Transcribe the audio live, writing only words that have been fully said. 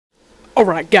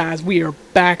Alright guys, we are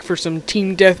back for some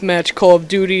Team Deathmatch Call of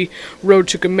Duty Road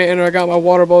to Commander. I got my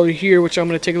water bottle here, which I'm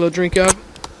going to take a little drink of.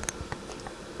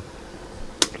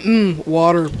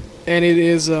 Water. And it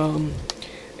is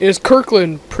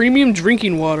Kirkland Premium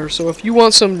Drinking Water. So if you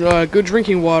want some good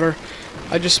drinking water,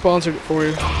 I just sponsored it for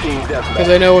you. Because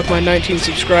I know with my 19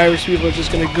 subscribers, people are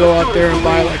just going to go out there and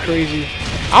buy like crazy.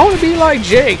 I want to be like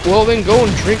Jake. Well, then go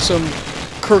and drink some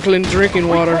Kirkland drinking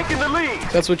water.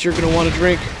 That's what you're going to want to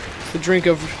drink. The drink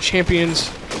of champions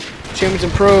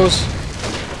and pros.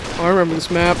 Oh, I remember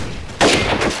this map.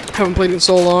 Haven't played it in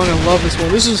so long. I love this one.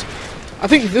 I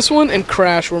think this one and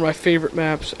Crash were my favorite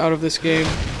maps out of this game.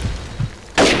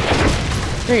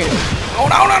 Dang it. Oh,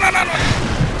 no.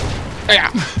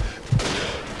 Yeah.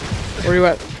 Where you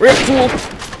at? Where you at, fool?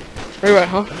 Where you at,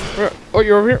 huh? Oh,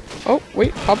 you're over here? Oh,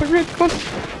 wait. Pop it, Red. Come on.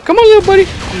 Come on, little buddy.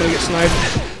 I'm gonna get sniped.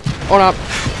 Oh, no.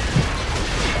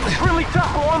 Really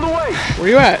tough on the way. Where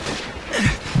you at?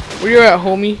 Where you at,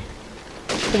 homie?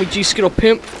 Homie G Skittle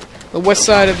Pimp. The west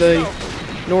side of the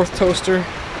North Toaster.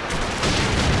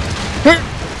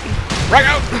 Right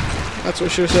out! That's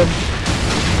what I should have said.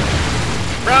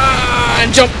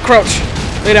 Run! Jump! Crouch!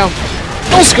 Lay down.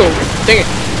 No scope! Dang it.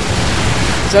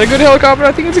 Is that a good helicopter?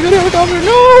 I think it's a good helicopter.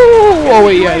 No! Oh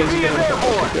wait, yeah, it is a good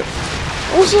helicopter. Okay,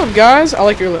 good. What's up, guys? I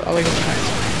like your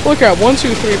hats. Look out! 1,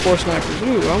 2, 3, 4 snipers.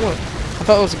 Ooh, I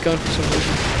thought it was a gun for some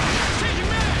reason.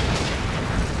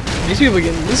 These people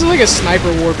again. This is like a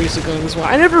sniper war basically on this one.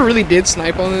 I never really did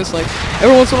snipe on this. Like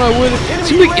every once in a while I would. It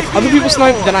seems like if other people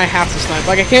snipe, then I have to snipe.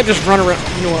 Like I can't just run around.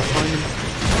 You know what? Fine.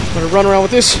 I'm gonna run around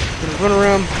with this. I'm gonna run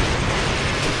around.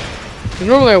 And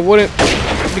normally I wouldn't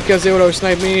because they would always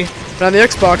snipe me. But on the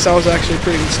Xbox I was actually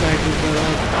pretty good sniper. But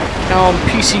now I'm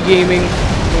PC gaming.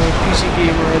 PC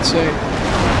gamer, I'd say.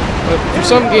 But for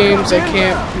some games, I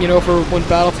can't, for when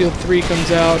Battlefield 3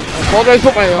 comes out. I apologize,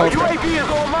 but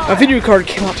my video card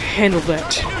cannot handle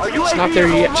that. It's not there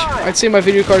yet. I'd say my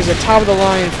video card is at top of the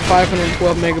line for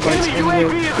 512 megabytes. And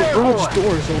the garage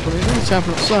door is open. I think it's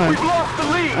happening outside.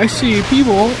 I see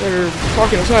people that are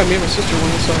talking outside. Me and my sister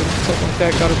went outside. Something like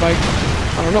that. Got her bike.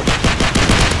 I don't know.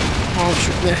 Oh,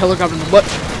 shoot that helicopter in the butt.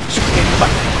 Shoot me in the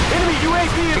butt.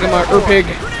 Take out my Erpig.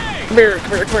 Come here,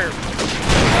 come here, come here.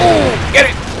 Oh, get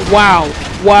it! Wow.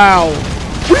 Wow.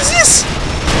 What is this?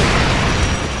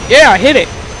 Yeah, I hit it.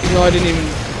 Even though I didn't really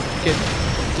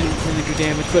do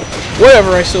damage, but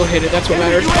whatever, I still hit it. That's what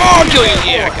matters. Oh, kill you!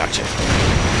 Yeah, I gotcha.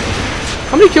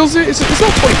 How many kills is it? It's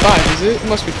not 25, is it? It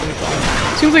must be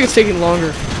 25. Seems like it's taking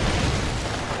longer.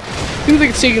 Seems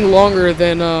like it's taking longer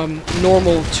than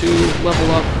normal to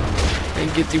level up and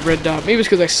get the red dot. Maybe it's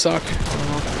because I suck.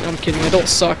 I'm kidding. I don't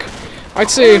suck. I'd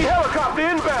say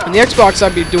on the Xbox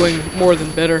I'd be doing more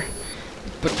than better.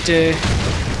 But,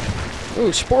 oh,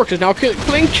 Spork is now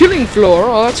playing Killing Floor.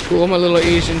 Oh, that's cool. My little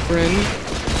Asian friend.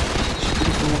 She's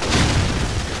pretty cool.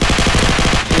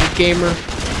 Little gamer.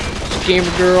 She's a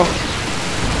gamer girl.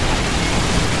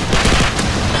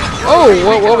 Oh,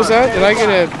 what was that? Did I get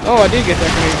a... Oh, I did get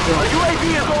that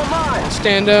grenade.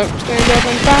 Stand up and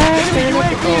fight. Stand up.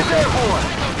 Oh.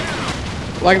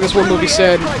 Like this one movie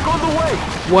said,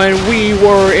 when we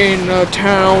were in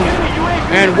town,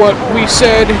 and what we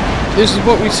said, this is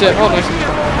what we said. Oh, nice.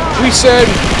 We said,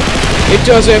 it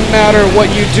doesn't matter what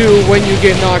you do when you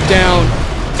get knocked down.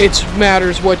 It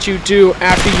matters what you do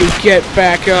after you get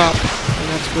back up. And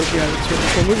that's what, yeah, that's what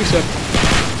this whole movie said.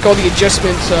 It's called The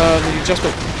Adjustment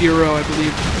Bureau, I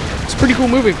believe. It's a pretty cool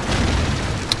movie.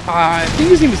 I think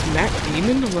his name is Matt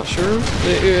Damon. I'm not sure.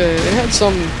 It had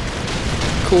some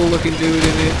cool looking dude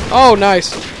in it. Oh,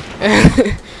 nice.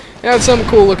 It had some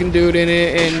cool looking dude in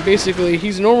it, and basically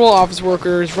he's a normal office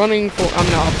worker. He's running for, I'm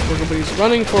not office worker, but he's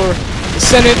running for the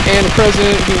Senate and the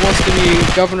president. He wants to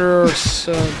be governor or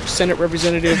Senate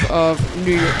representative of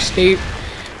New York State,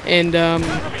 and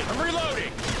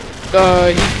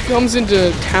he comes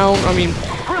into town. I mean,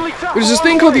 there's this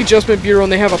thing called the Adjustment Bureau,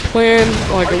 and they have a plan,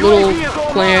 like a little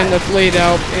plan that's laid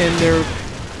out, and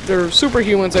they're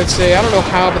superhumans, I'd say. I don't know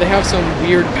how, but they have some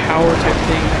weird power type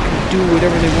thing that can do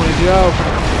whatever they want to do.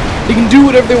 They can do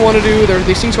whatever they want to do. There are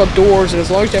these things called doors, and as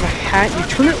long as you have a hat, you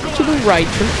turn it to the right,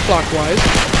 turn it clockwise.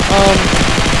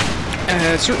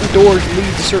 Certain doors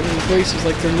lead to certain places,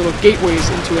 like they're little gateways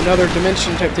into another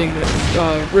dimension type thing that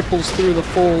ripples through the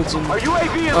folds of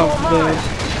the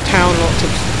town.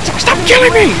 Stop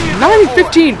killing me!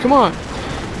 9:15, come on.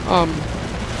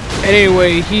 And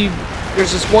anyway,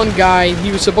 there's this one guy.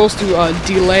 He was supposed to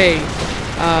delay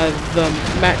the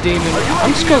Matt Damon.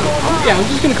 I'm just gonna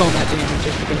call him Matt Damon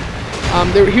just because.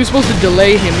 He was supposed to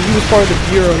delay him. He was part of the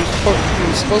bureau. He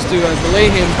was supposed to delay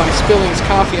him by spilling his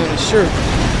coffee on his shirt.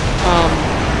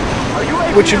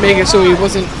 which would make it so he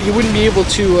wouldn't be able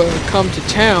to come to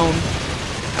town.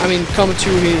 I mean, come to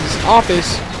his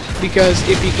office, because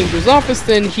if he came to his office,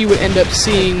 then he would end up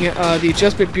seeing the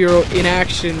Adjustment Bureau in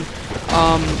action,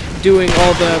 doing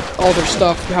all their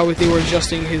stuff, how they were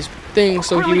adjusting his thing,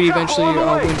 so he would eventually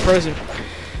win president,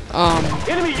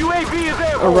 Enemy UAV is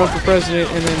airborne. or run for president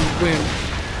and then win.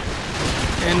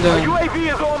 And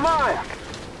UAV is online.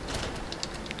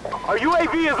 Our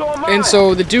UAV is online. and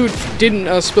so the dude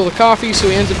didn't spill the coffee, so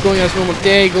he ends up going on his normal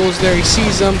day, goes there, he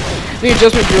sees them. The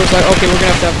Adjustment Bureau's like, okay, we're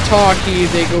gonna have to have a talk.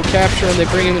 They go capture him, they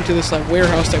bring him into this like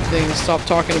warehouse type thing and stop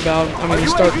talking about, they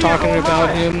start talking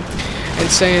about him and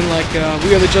saying like,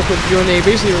 we are the Adjustment Bureau, and they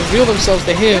basically reveal themselves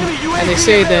to him, and they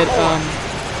say that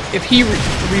if he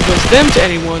reveals them to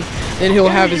anyone, then he'll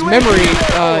have his memory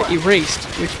erased,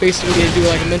 which basically they do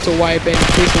like a mental wipe, and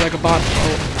it's basically like a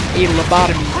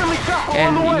lobotomy,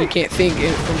 and he can't think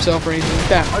for himself or anything like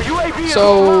that.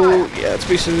 So yeah, that's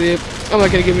basically it. I'm not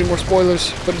gonna give any more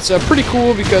spoilers, but it's pretty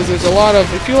cool because there's a lot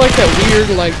of, if you like that weird,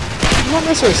 like, not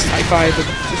necessarily sci-fi, but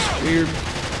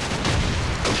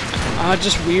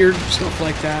just weird stuff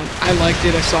like that. I liked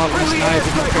it. I saw it last night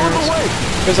with my parents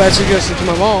because I suggested to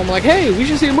my mom, like, hey, we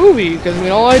should see a movie, because I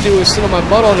mean, all I do is sit on my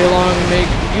butt all day long and make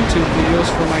YouTube videos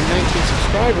for my 19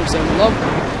 subscribers that love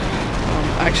me.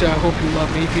 Actually, I hope you love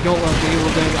me. If you don't love me,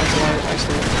 well then that's why I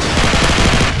still love you.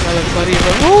 Another buddy of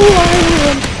mine, oh, I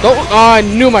will. Oh, I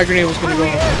knew my grenade was gonna go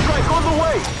off.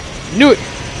 Knew it.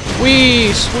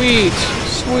 Wee, sweet,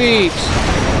 sweet.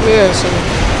 Listen,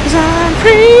 'cause I'm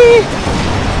free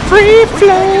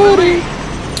floating.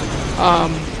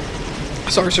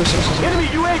 Sorry.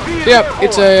 Yep,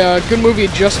 it's a good movie,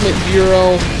 Adjustment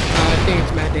Bureau. I think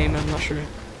it's Matt Damon. I'm not sure.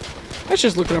 Let's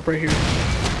just look it up right here.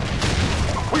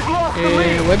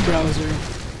 Yeah, web browser.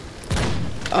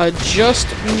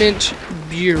 Adjustment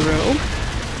Bureau.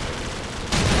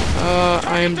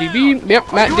 IMDb.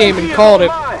 Yep, Matt Damon called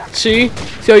it. See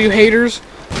all you haters?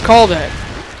 Called that.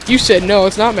 You said no,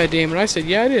 it's not Matt Damon. I said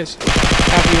yeah, it is.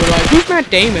 After you were like, who's Matt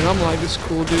Damon? I'm like, this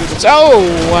cool dude. It's, oh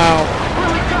wow.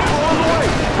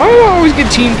 Why do I always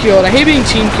get team killed? I hate being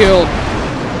team killed.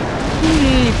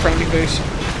 Frowny face.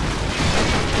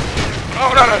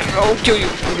 Oh no, I'll kill you.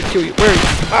 I'm gonna kill you. Where are you?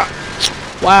 Ah.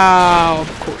 Wow,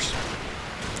 of course.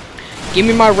 Give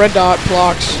me my red dot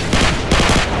blocks.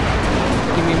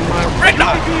 Give me my red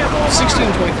dot.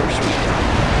 1623. Sweet.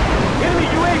 Enemy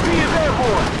UAV is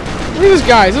airborne. Look at this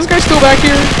guy. Is this guy still back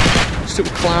here?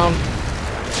 Stupid clown.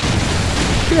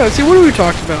 Yeah, see, what have we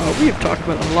talked about? We have talked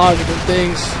about a lot of different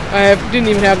things. Didn't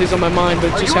even have these on my mind,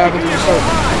 but it just happened to start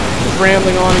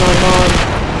rambling on and on and on.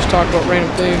 Just talk about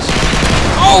random things.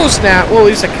 Oh, snap! Well, at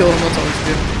least I killed him. That's always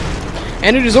good.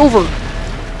 And it is over.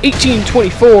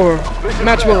 1824.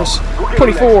 Match bonus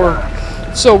 24.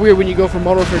 It's so weird when you go from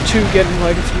Modern Warfare 2 getting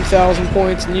like a few thousand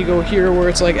points, and you go here where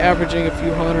it's like averaging a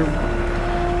few hundred.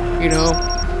 You know.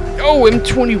 Oh,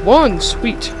 M21.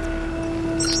 Sweet.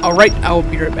 Alright, I will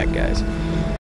be right back, guys.